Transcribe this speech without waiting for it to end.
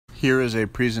Here is a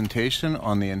presentation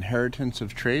on the inheritance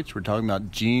of traits. We're talking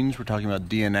about genes, we're talking about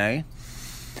DNA.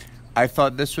 I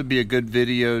thought this would be a good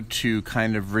video to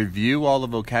kind of review all the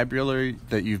vocabulary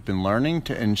that you've been learning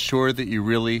to ensure that you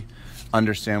really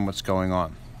understand what's going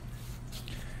on.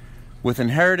 With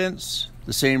inheritance,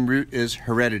 the same root is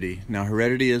heredity. Now,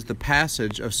 heredity is the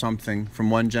passage of something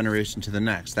from one generation to the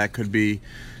next. That could be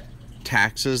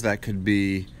taxes, that could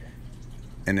be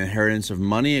an inheritance of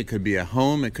money, it could be a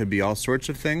home, it could be all sorts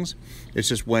of things. It's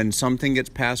just when something gets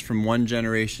passed from one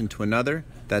generation to another,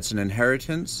 that's an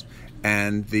inheritance,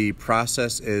 and the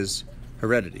process is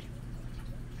heredity.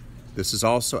 This is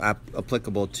also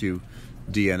applicable to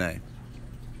DNA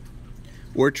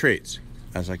or traits,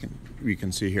 as you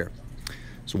can see here.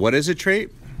 So what is a trait?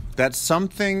 That's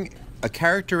something, a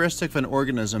characteristic of an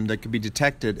organism that could be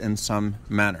detected in some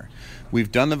manner.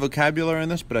 We've done the vocabulary on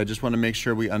this, but I just want to make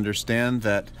sure we understand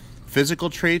that physical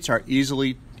traits are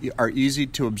easy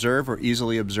to observe or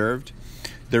easily observed.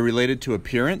 They're related to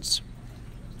appearance.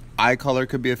 Eye color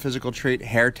could be a physical trait,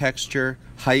 hair texture,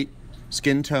 height,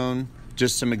 skin tone,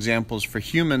 just some examples for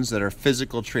humans that are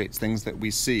physical traits, things that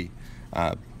we see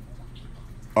are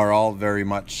all very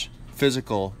much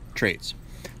physical traits.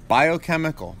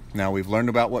 Biochemical. Now, we've learned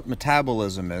about what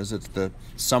metabolism is. It's the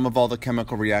sum of all the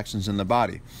chemical reactions in the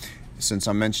body. Since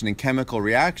I'm mentioning chemical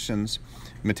reactions,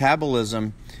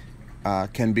 metabolism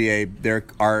there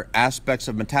are aspects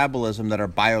of metabolism that are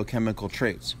biochemical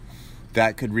traits.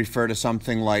 That could refer to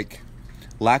something like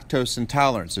lactose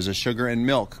intolerance. There's a sugar in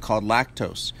milk called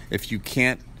lactose. If you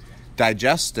can't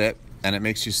digest it and it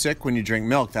makes you sick when you drink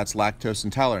milk, that's lactose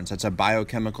intolerance. That's a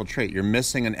biochemical trait. You're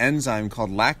missing an enzyme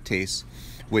called lactase,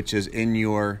 which is in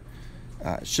your,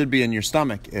 should be in your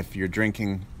stomach if you're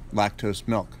drinking lactose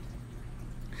milk.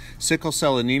 Sickle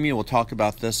cell anemia, we'll talk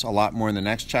about this a lot more in the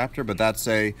next chapter, but that's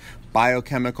a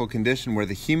biochemical condition where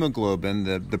the hemoglobin,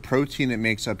 the protein that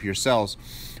makes up your cells,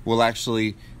 will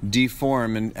actually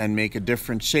deform and make a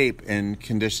different shape in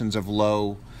conditions of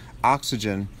low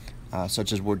oxygen,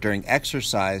 such as during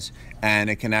exercise, and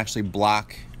it can actually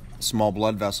block small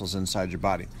blood vessels inside your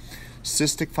body.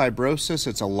 Cystic fibrosis,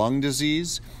 it's a lung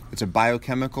disease. It's a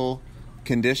biochemical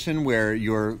condition where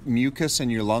your mucus in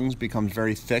your lungs becomes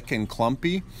very thick and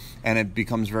clumpy, and it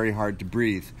becomes very hard to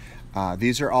breathe.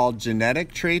 These are all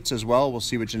genetic traits as well. We'll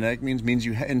see what genetic means. It means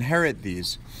you inherit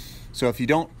these. So if you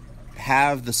don't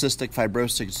have the cystic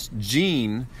fibrosis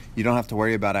gene, you don't have to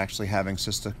worry about actually having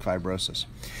cystic fibrosis.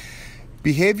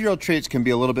 Behavioral traits can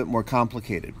be a little bit more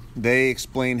complicated. They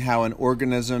explain how an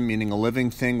organism, meaning a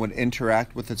living thing, would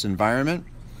interact with its environment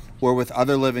or with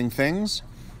other living things.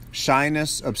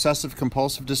 Shyness, obsessive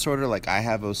compulsive disorder, like I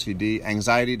have OCD,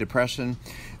 anxiety, depression.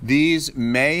 These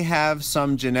may have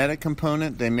some genetic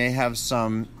component. They may have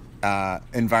some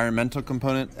environmental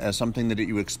component, as something that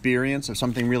you experience. If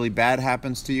something really bad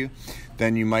happens to you,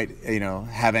 then you might,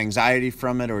 have anxiety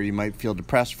from it, or you might feel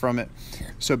depressed from it.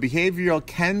 So behavioral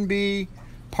can be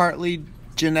partly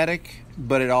genetic,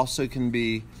 but it also can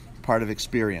be part of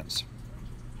experience.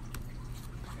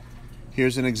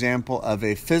 Here's an example of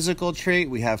a physical trait.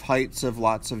 We have heights of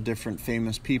lots of different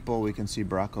famous people. We can see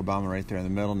Barack Obama right there in the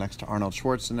middle next to Arnold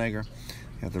Schwarzenegger.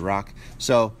 We have The Rock.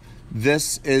 So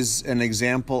this is an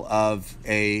example of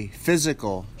a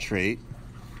physical trait.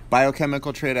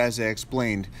 Biochemical trait, as I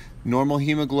explained. Normal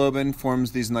hemoglobin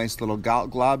forms these nice little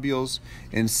globules.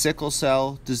 In sickle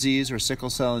cell disease or sickle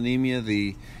cell anemia,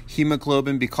 the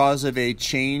hemoglobin, because of a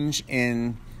change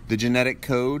in the genetic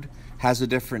code, has a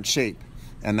different shape.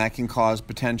 And that can cause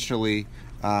potentially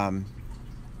blood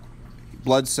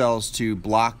cells to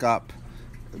block up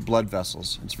blood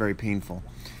vessels. It's very painful.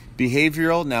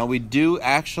 Behavioral, now we do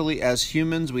actually, as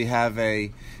humans, we have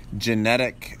a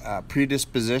genetic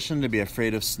predisposition to be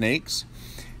afraid of snakes.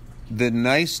 The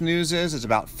nice news is it's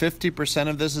about 50%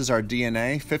 of this is our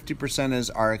DNA, 50% is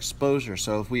our exposure.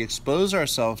 So if we expose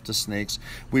ourselves to snakes,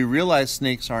 we realize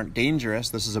snakes aren't dangerous.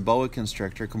 This is a boa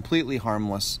constrictor, completely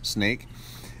harmless snake.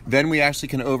 Then we actually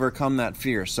can overcome that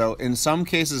fear. So in some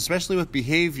cases, especially with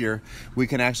behavior, we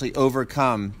can actually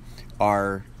overcome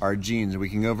our genes. We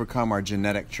can overcome our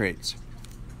genetic traits.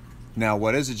 Now,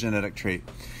 what is a genetic trait?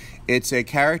 It's a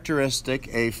characteristic,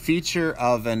 a feature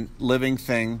of a living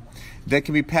thing that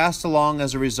can be passed along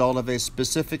as a result of a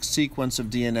specific sequence of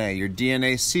DNA. Your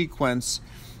DNA sequence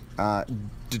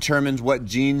determines what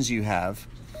genes you have,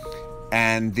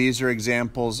 and these are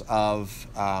examples of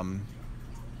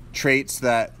traits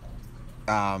that,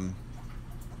 I'm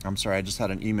sorry, I just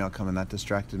had an email come in that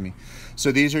distracted me.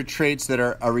 So these are traits that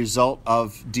are a result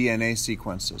of DNA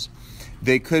sequences.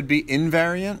 They could be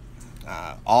invariant.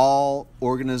 All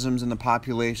organisms in the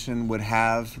population would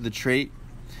have the trait.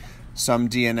 Some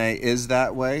DNA is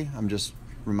that way. I'm just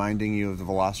reminding you of the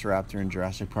Velociraptor in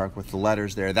Jurassic Park with the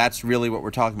letters there. That's really what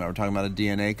we're talking about. We're talking about a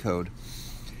DNA code.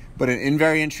 But an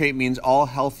invariant trait means all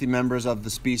healthy members of the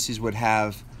species would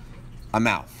have a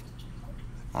mouth.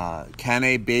 Can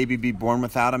a baby be born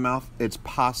without a mouth? It's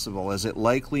possible. Is it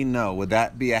likely? No. Would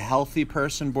that be a healthy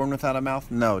person born without a mouth?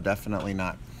 No, definitely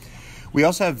not. We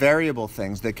also have variable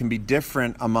things that can be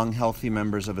different among healthy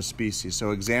members of a species.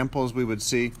 So examples we would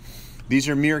see, these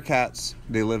are meerkats.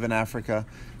 They live in Africa.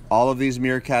 All of these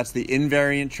meerkats, the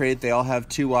invariant trait, they all have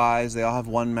 2 eyes, they all have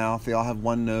 1 mouth, they all have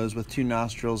 1 nose with 2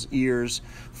 nostrils, ears,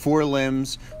 4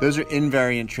 limbs. Those are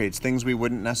invariant traits, things we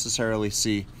wouldn't necessarily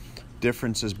see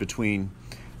differences between.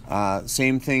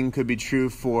 Same thing could be true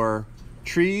for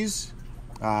trees.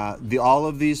 All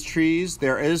of these trees,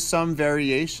 there is some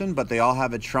variation, but they all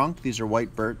have a trunk. These are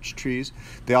white birch trees.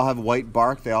 They all have white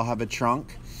bark, they all have a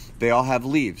trunk, they all have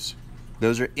leaves.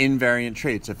 Those are invariant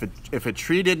traits. If a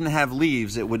tree didn't have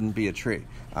leaves, it wouldn't be a tree.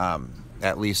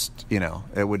 At least,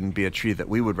 it wouldn't be a tree that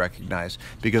we would recognize,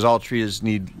 because all trees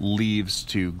need leaves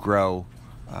to grow,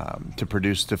 to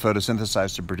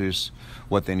photosynthesize, to produce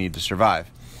what they need to survive.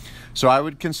 So I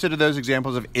would consider those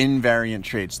examples of invariant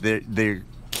traits. There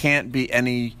can't be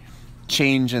any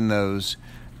change in those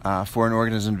for an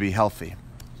organism to be healthy.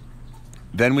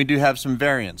 Then we do have some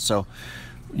variants. So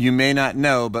you may not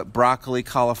know, but broccoli,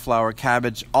 cauliflower,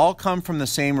 cabbage all come from the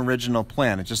same original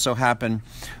plant. It just so happened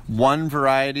one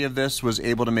variety of this was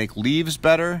able to make leaves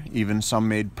better. Even some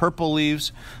made purple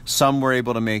leaves. Some were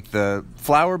able to make the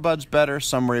flower buds better.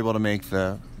 Some were able to make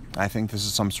I think this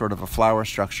is some sort of a flower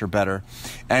structure better.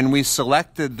 And we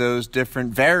selected those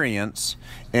different variants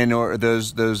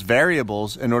those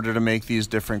variables in order to make these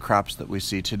different crops that we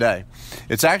see today.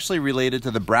 It's actually related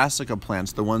to the brassica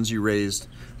plants, the ones you raised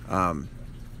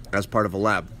as part of a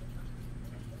lab.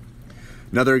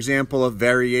 Another example of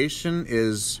variation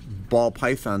is ball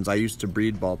pythons. I used to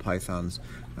breed ball pythons.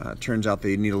 Turns out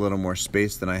they need a little more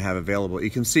space than I have available. You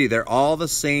can see they're all the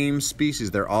same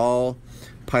species. They're all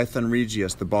Python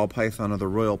regius, the ball python or the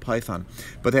royal python.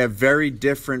 But they have very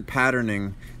different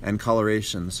patterning and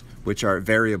colorations, which are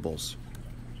variables.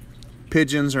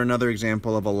 Pigeons are another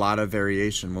example of a lot of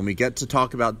variation. When we get to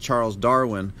talk about Charles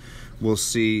Darwin, we'll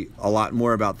see a lot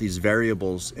more about these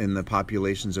variables in the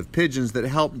populations of pigeons that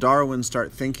help Darwin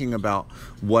start thinking about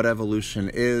what evolution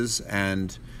is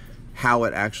and how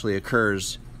it actually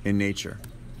occurs in nature.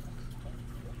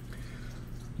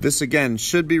 This again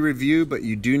should be reviewed, but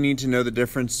you do need to know the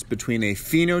difference between a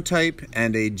phenotype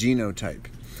and a genotype.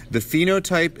 The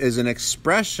phenotype is an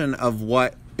expression of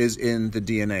what is in the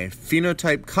DNA.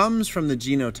 Phenotype comes from the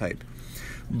genotype.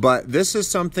 But this is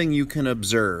something you can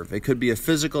observe. It could be a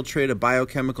physical trait, a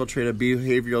biochemical trait, a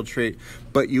behavioral trait,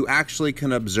 but you actually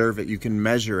can observe it. You can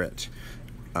measure it.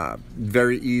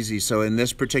 Very easy. So in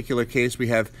this particular case, we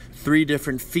have 3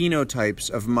 different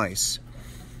phenotypes of mice.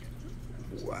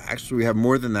 Actually, we have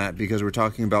more than that because we're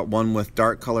talking about 1 with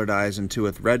dark colored eyes and 2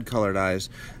 with red colored eyes.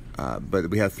 But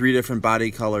we have 3 different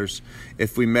body colors.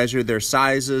 If we measure their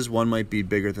sizes, one might be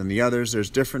bigger than the others. There's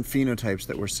different phenotypes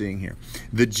that we're seeing here.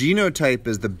 The genotype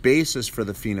is the basis for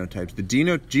the phenotypes. The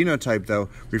genotype, though,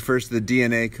 refers to the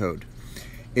DNA code.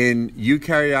 In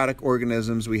eukaryotic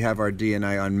organisms, we have our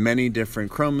DNA on many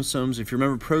different chromosomes. If you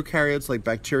remember, prokaryotes like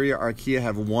bacteria, archaea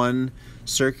have 1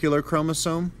 circular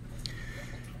chromosome.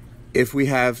 If we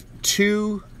have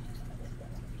 2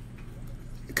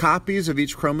 copies of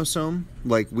each chromosome,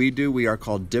 like we do, we are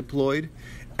called diploid.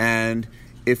 And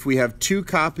if we have 2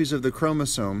 copies of the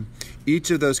chromosome, each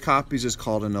of those copies is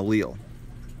called an allele.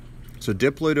 So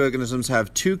diploid organisms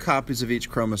have 2 copies of each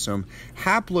chromosome.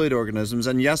 Haploid organisms,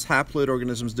 and yes, haploid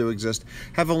organisms do exist,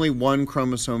 have only 1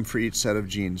 chromosome for each set of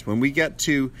genes. When we get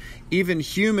to even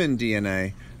human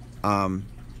DNA,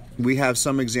 we have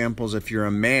some examples. If you're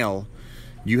a male,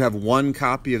 you have 1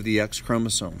 copy of the X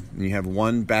chromosome, and you have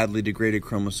 1 badly degraded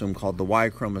chromosome called the Y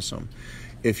chromosome.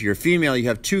 If you're female, you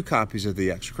have 2 copies of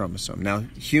the X chromosome. Now,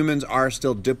 humans are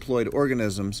still diploid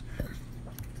organisms,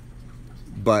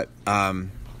 but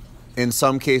in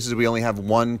some cases, we only have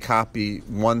 1 copy,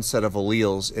 1 set of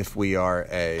alleles if we are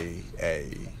a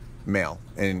male.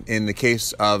 And in the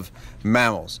case of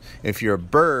mammals, if you're a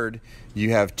bird,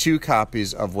 you have 2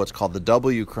 copies of what's called the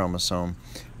W chromosome.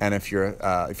 And if you're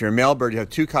a male bird, you have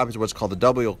 2 copies of what's called the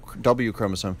W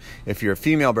chromosome. If you're a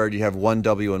female bird, you have 1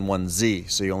 W and 1 Z,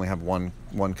 so you only have one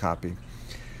copy.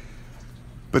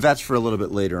 But that's for a little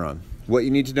bit later on. What you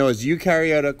need to know is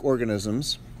eukaryotic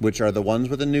organisms, which are the ones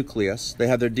with a nucleus, they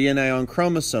have their DNA on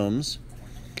chromosomes,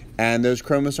 and those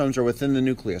chromosomes are within the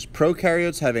nucleus.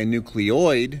 Prokaryotes have a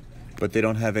nucleoid, but they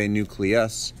don't have a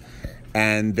nucleus,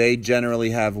 and they generally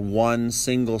have 1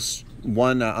 single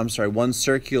one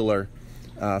circular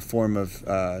form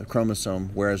of chromosome,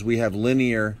 whereas we have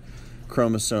linear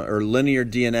chromosome or linear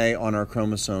DNA on our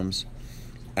chromosomes,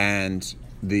 and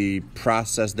the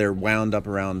process they're wound up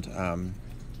around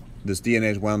this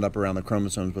DNA is wound up around the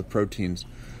chromosomes with proteins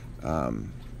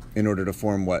in order to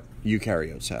form what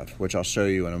eukaryotes have, which I'll show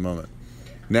you in a moment.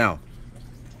 Now,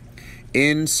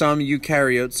 in some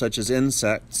eukaryotes, such as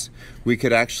insects, we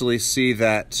could actually see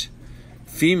that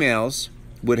females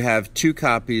would have 2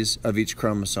 copies of each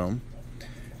chromosome,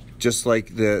 just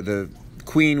like the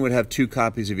queen would have 2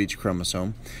 copies of each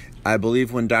chromosome. I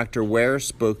believe when Dr. Ware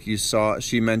spoke,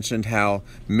 she mentioned how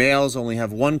males only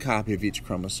have 1 copy of each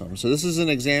chromosome. So this is an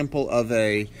example of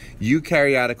a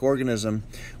eukaryotic organism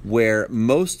where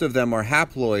most of them are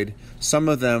haploid, most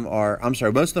of them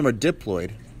are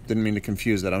diploid. Didn't mean to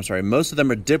confuse that, I'm sorry. Most of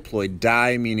them are diploid,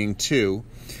 di meaning 2,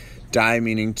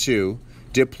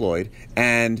 diploid,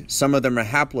 and some of them are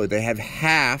haploid. They have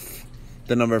half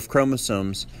the number of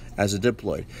chromosomes as a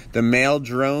diploid. The male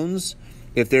drones,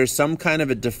 if there's some kind of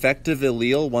a defective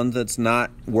allele, one that's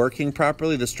not working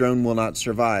properly, this drone will not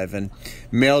survive. And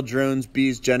male drones,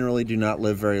 bees, generally do not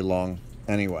live very long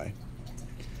anyway.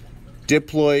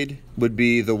 Diploid would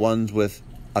be the ones with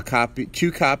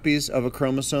 2 copies of a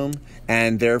chromosome,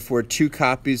 and therefore 2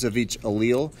 copies of each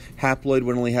allele. Haploid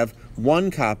would only have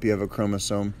 1 copy of a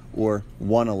chromosome, or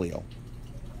 1 allele.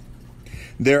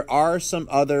 There are some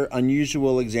other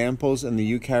unusual examples in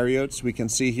the eukaryotes. We can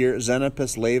see here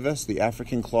Xenopus laevis, the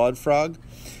African clawed frog.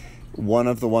 One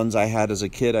of the ones I had as a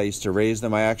kid, I used to raise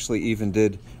them. I actually even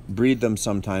did breed them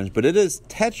sometimes. But it is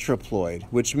tetraploid,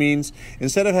 which means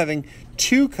instead of having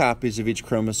 2 copies of each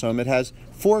chromosome, it has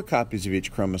 4 copies of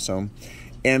each chromosome.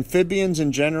 Amphibians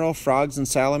in general, frogs and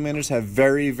salamanders, have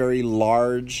very, very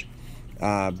large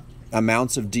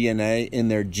amounts of DNA in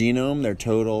their genome, their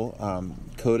total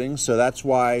coding. So that's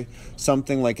why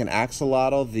something like an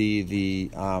axolotl, the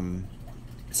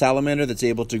salamander that's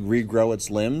able to regrow its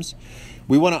limbs,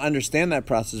 we want to understand that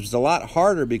process. It's a lot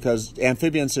harder because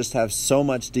amphibians just have so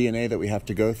much DNA that we have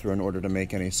to go through in order to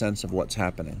make any sense of what's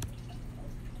happening.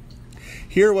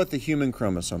 Here are what the human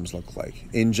chromosomes look like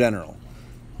in general.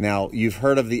 Now, you've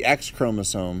heard of the X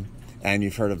chromosome and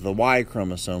you've heard of the Y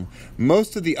chromosome.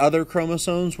 Most of the other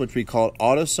chromosomes, which we call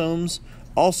autosomes,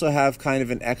 also have kind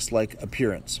of an X-like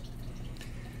appearance.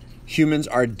 Humans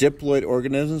are diploid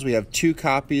organisms. We have 2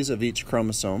 copies of each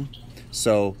chromosome.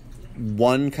 So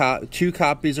 2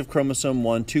 copies of chromosome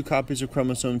 1, 2 copies of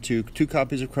chromosome 2, 2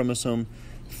 copies of chromosome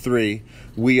 3.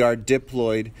 We are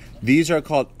diploid. These are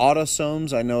called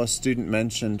autosomes. I know a student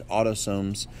mentioned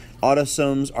autosomes.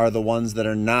 Autosomes are the ones that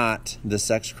are not the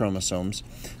sex chromosomes.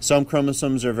 Some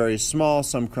chromosomes are very small,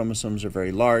 some chromosomes are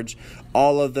very large.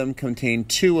 All of them contain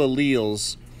 2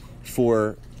 alleles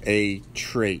for a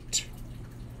trait.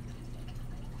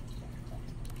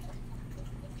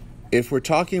 If we're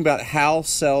talking about how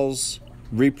cells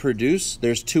reproduce,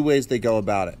 there's 2 ways they go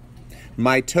about it.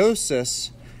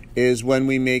 Mitosis is when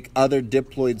we make other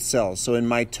diploid cells. So in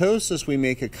mitosis, we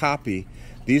make a copy.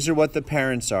 These are what the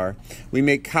parents are. We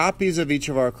make copies of each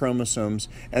of our chromosomes,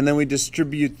 and then we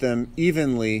distribute them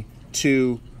evenly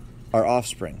to our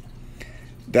offspring.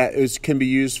 That can be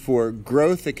used for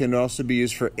growth. It can also be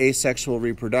used for asexual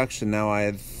reproduction. Now, I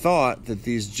had thought that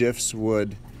these GIFs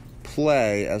would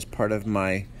play as part of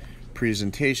my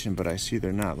presentation, but I see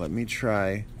they're not. Let me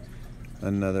try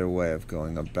another way of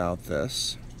going about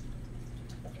this.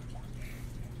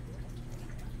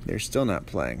 They're still not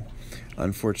playing.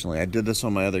 Unfortunately, I did this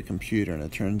on my other computer, and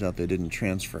it turns out they didn't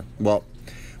transfer. Well,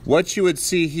 what you would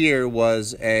see here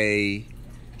was an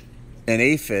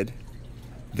aphid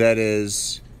that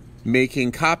is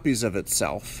making copies of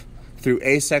itself through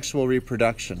asexual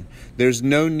reproduction. There's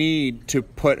no need to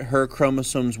put her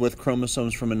chromosomes with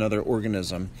chromosomes from another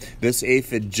organism. This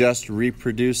aphid just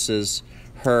reproduces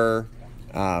her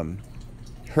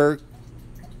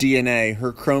DNA,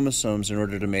 her chromosomes, in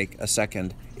order to make a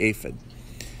second aphid.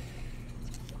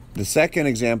 The second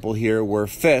example here were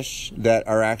fish that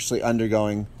are actually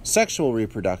undergoing sexual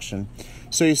reproduction.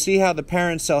 So you see how the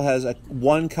parent cell has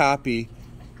one copy.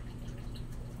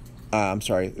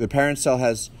 The parent cell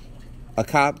has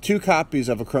 2 copies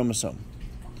of a chromosome.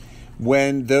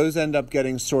 When those end up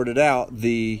getting sorted out,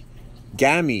 the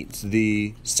gametes,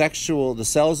 the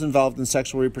cells involved in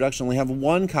sexual reproduction, only have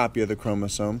 1 copy of the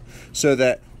chromosome, so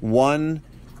that 1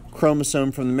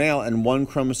 chromosome from the male and 1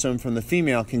 chromosome from the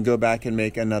female can go back and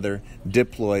make another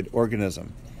diploid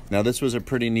organism. Now, this was a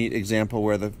pretty neat example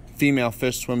where the female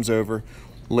fish swims over,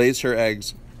 lays her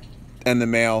eggs, and the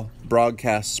male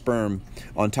broadcasts sperm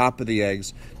on top of the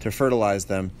eggs to fertilize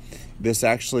them. This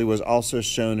actually was also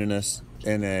shown in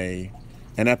a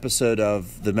an episode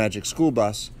of The Magic School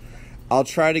Bus. I'll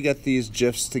try to get these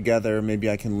GIFs together. Maybe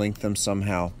I can link them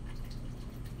somehow.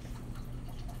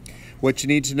 What you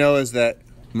need to know is that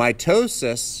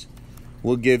mitosis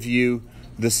will give you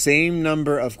the same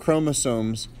number of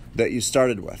chromosomes that you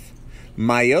started with.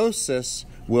 Meiosis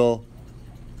will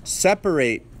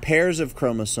separate pairs of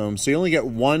chromosomes, so you only get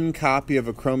one copy of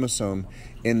a chromosome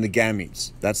in the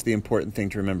gametes. That's the important thing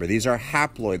to remember. These are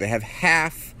haploid. They have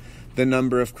half the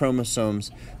number of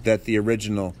chromosomes that the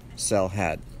original cell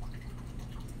had.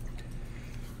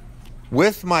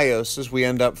 With meiosis, we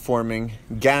end up forming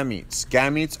gametes.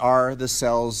 Gametes are the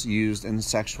cells used in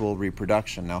sexual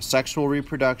reproduction. Now, sexual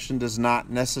reproduction does not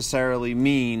necessarily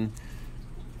mean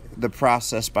the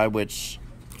process by which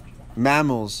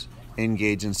mammals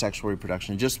engage in sexual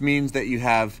reproduction. It just means that you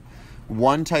have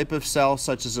one type of cell,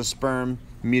 such as a sperm,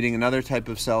 meeting another type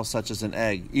of cell, such as an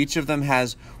egg. Each of them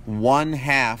has one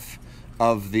half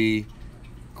of the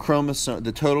chromosome,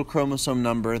 the total chromosome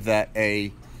number that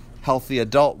a healthy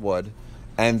adult would,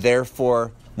 and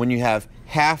therefore, when you have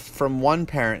half from one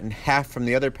parent and half from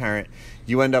the other parent,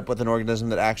 you end up with an organism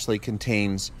that actually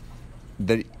contains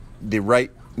the right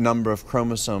number of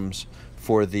chromosomes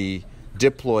for the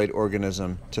diploid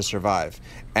organism to survive.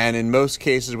 And in most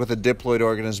cases with a diploid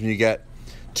organism, you get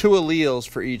 2 alleles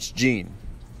for each gene.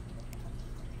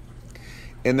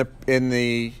 In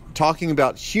the talking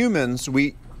about humans,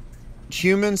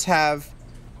 humans have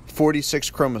 46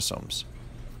 chromosomes.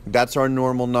 That's our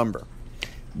normal number.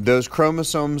 Those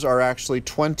chromosomes are actually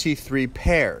 23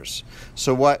 pairs.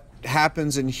 So what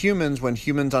happens in humans when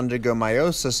humans undergo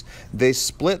meiosis, they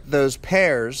split those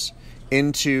pairs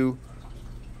into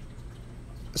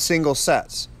single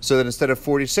sets, so that instead of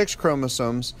 46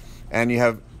 chromosomes, and you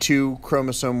have 2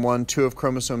 chromosome 1, 2 of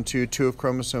chromosome 2, 2 of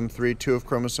chromosome 3, 2 of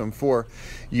chromosome 4,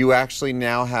 you actually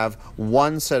now have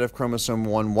 1 set of chromosome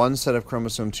 1, 1 set of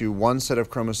chromosome 2, 1 set of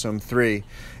chromosome 3,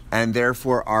 and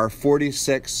therefore our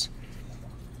 46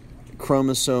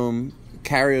 chromosome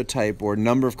karyotype, or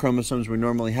number of chromosomes we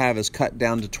normally have, is cut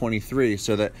down to 23,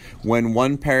 so that when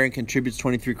one parent contributes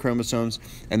 23 chromosomes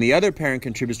and the other parent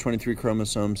contributes 23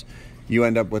 chromosomes, you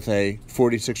end up with a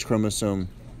 46 chromosome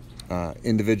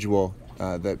individual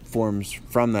that forms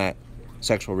from that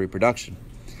sexual reproduction.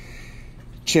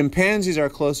 Chimpanzees, our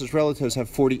closest relatives, have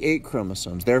 48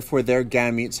 chromosomes. Therefore, their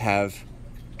gametes have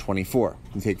 24.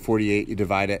 You take 48, you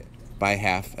divide it by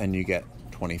half, and you get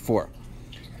 24.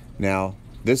 Now,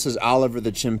 this is Oliver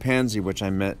the chimpanzee, which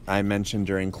I mentioned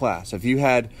during class. If you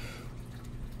had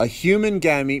a human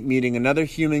gamete meeting another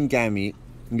human gamete,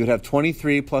 you'd have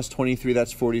 23 plus 23,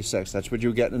 that's 46. That's what you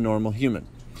would get in a normal human.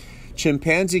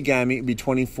 Chimpanzee gamete would be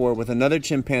 24 with another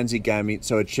chimpanzee gamete,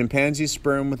 so a chimpanzee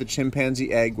sperm with a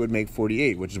chimpanzee egg would make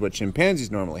 48, which is what chimpanzees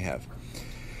normally have.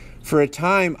 For a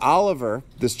time, Oliver,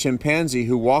 this chimpanzee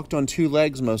who walked on 2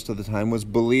 legs most of the time, was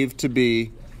believed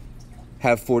to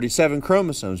have 47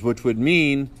 chromosomes, which would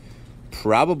mean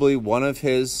probably one of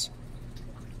his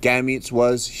gametes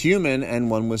was human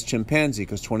and one was chimpanzee,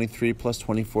 because 23 plus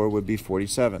 24 would be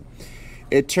 47.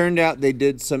 It turned out they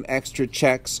did some extra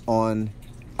checks on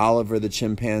Oliver the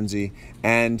chimpanzee,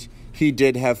 and he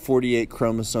did have 48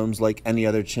 chromosomes like any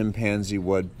other chimpanzee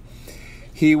would.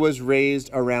 He was raised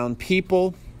around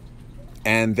people,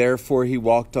 and therefore he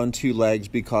walked on 2 legs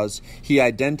because he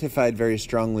identified very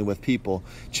strongly with people.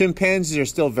 Chimpanzees are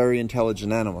still very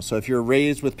intelligent animals, so if you're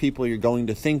raised with people, you're going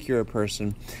to think you're a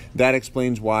person. That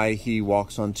explains why he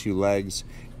walks on 2 legs.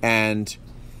 And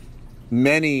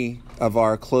many of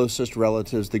our closest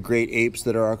relatives, the great apes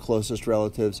that are our closest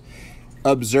relatives,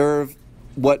 observe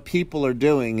what people are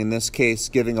doing, in this case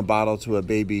giving a bottle to a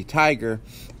baby tiger,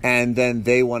 and then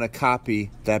they want to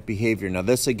copy that behavior. Now,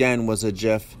 this again was a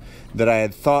GIF that I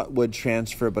had thought would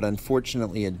transfer, but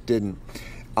unfortunately it didn't.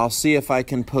 I'll see if I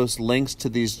can post links to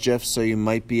these GIFs so you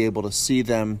might be able to see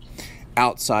them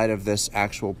outside of this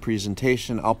actual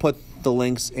presentation. I'll put the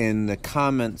links in the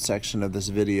comment section of this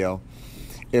video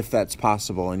if that's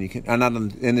possible, and you can,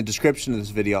 in the description of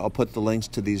this video, I'll put the links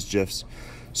to these GIFs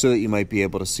so that you might be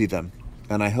able to see them.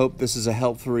 And I hope this is a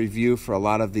helpful review for a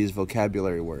lot of these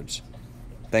vocabulary words.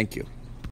 Thank you.